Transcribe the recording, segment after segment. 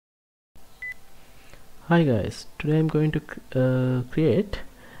Hi guys, today I'm going to create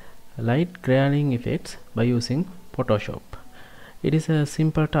light glaring effects by using Photoshop. It is a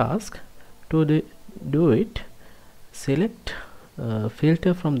simple task. To do it, select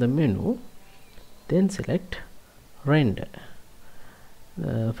filter from the menu, then select render.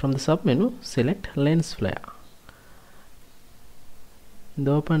 From the sub menu, select lens flare. In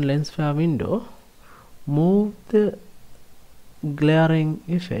the open lens flare window, move the glaring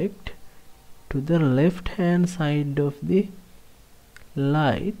effect to the left hand side of the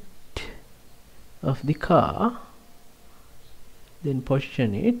light of the car, then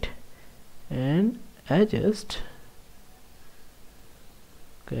position it and adjust.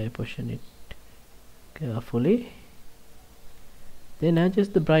 Position it carefully, then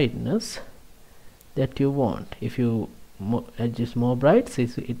adjust the brightness that you want. If you adjust more bright,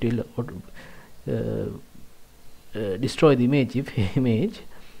 it will destroy the image.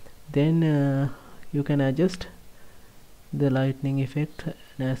 Then you can adjust the lightning effect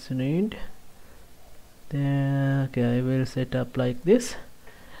as you need. I will set up like this.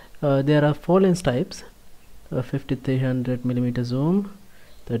 There are 4 lens types: 5300mm zoom,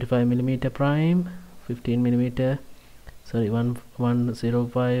 35mm prime,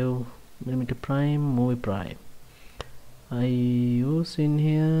 105mm prime, movie prime. I use in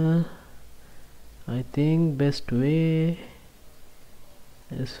here, I think best way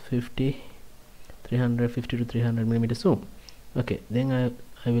is 50 to 300mm zoom. Okay, then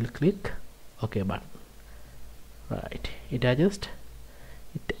I will click OK button. Right, it adjust,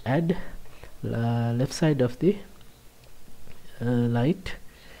 it add left side of the light,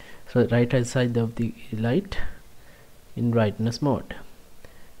 so right hand side of the light in brightness mode.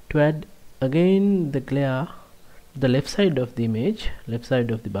 To add again the glare, the left side of the image, left side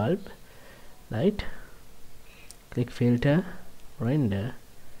of the bulb light, click filter, render,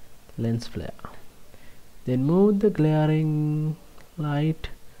 lens flare, then move the glaring light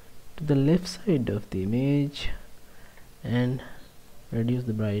to the left side of the image and reduce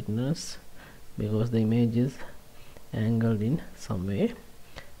the brightness because the image is angled in some way.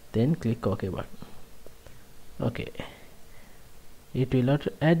 Then click OK button. Okay, it will not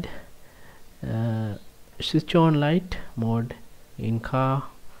add switch on light mode in car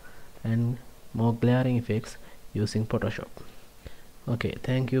and more glaring effects using Photoshop. Okay,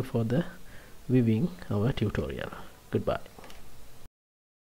 thank you for the viewing our tutorial. Goodbye.